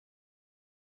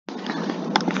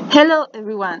Hello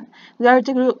everyone, we are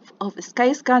the group of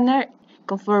Skyscanner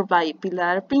conformed by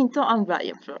Pilar Pinto and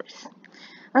Brian Flores.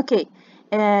 Okay,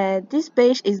 this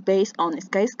page is based on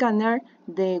Skyscanner,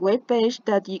 the web page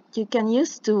that you can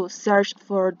use to search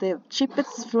for the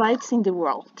cheapest flights in the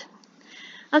world.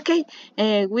 Okay,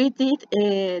 we did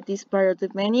this part of the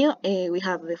menu. We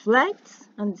have the flights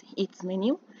and its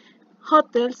menu,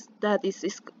 hotels that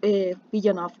is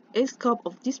beyond of scope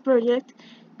of this project,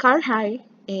 car hire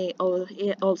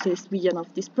also is beyond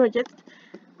of this project,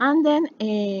 and then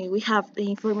we have the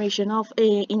information of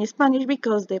in Spanish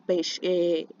because the page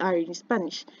are in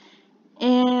Spanish.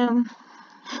 Um,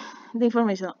 the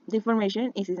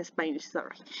information is in Spanish.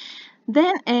 Sorry.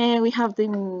 Then we have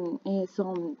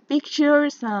some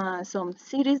pictures, some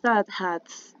cities that had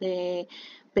the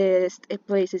best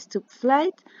places to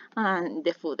flight, and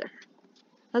the footer.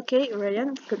 Okay,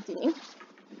 Ryan, continue.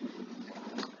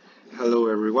 Hello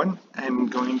everyone, I'm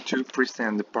going to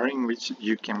present the part in which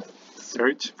you can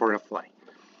search for a flight.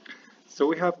 So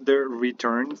we have the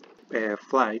return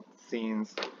flight,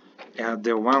 since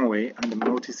the one-way and the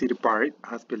multi-city part,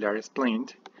 as Pilar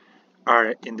explained,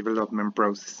 are in development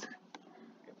process.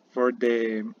 For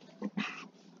the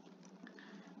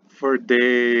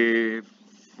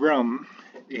from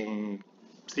a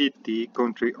city,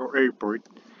 country or airport,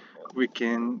 we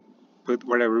can put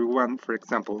whatever we want. For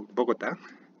example, Bogota,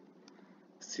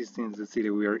 since the city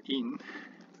we are in.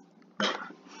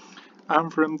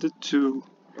 And from the two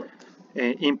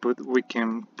input, we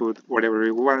can put whatever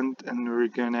we want, and we're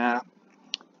gonna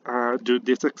do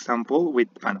this example with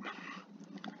Panama.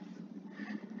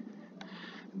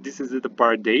 This is the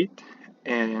depart date,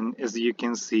 and as you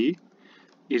can see,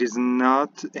 it is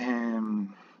not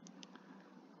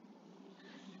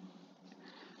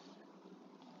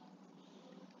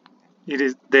it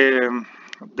is the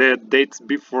dates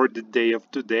before the day of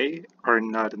today are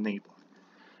not enabled.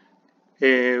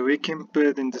 We can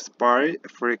put in this part,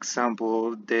 for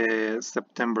example, the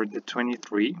September the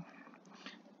 23,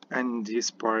 and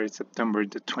this part September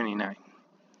the 29.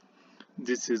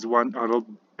 This is one out of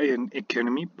an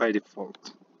economy by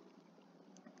default.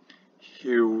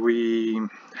 Here we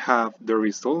have the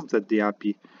results that the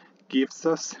API gives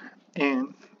us,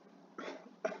 and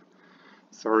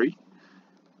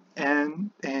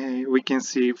we can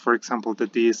see, for example,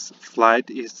 that this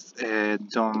flight is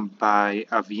done by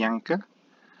Avianca,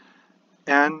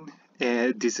 and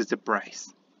this is the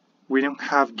price. We don't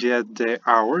have yet the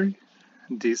hour,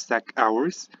 the exact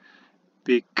hours,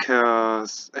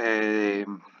 because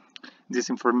this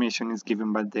information is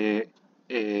given by the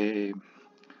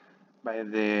by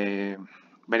the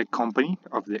company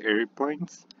of the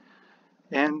airplanes.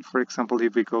 And for example,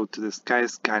 if we go to the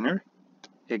Skyscanner,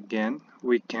 again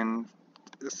we can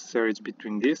search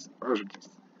between this or this.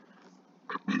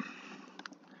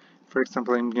 For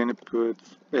example, I'm gonna put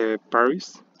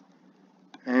Paris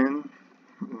and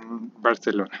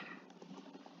Barcelona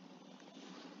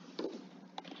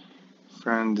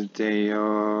from the day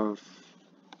of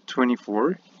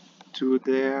 24 to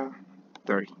the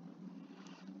 30.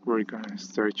 We're gonna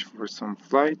search for some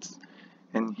flights,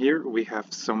 and here we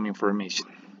have some information.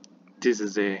 This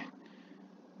is the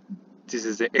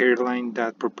airline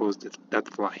that proposed that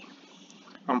flight.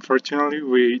 Unfortunately,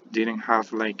 we didn't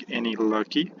have like any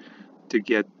lucky to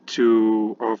get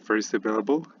two offers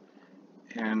available,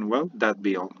 and well, that'd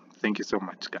be all. Thank you so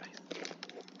much, guys.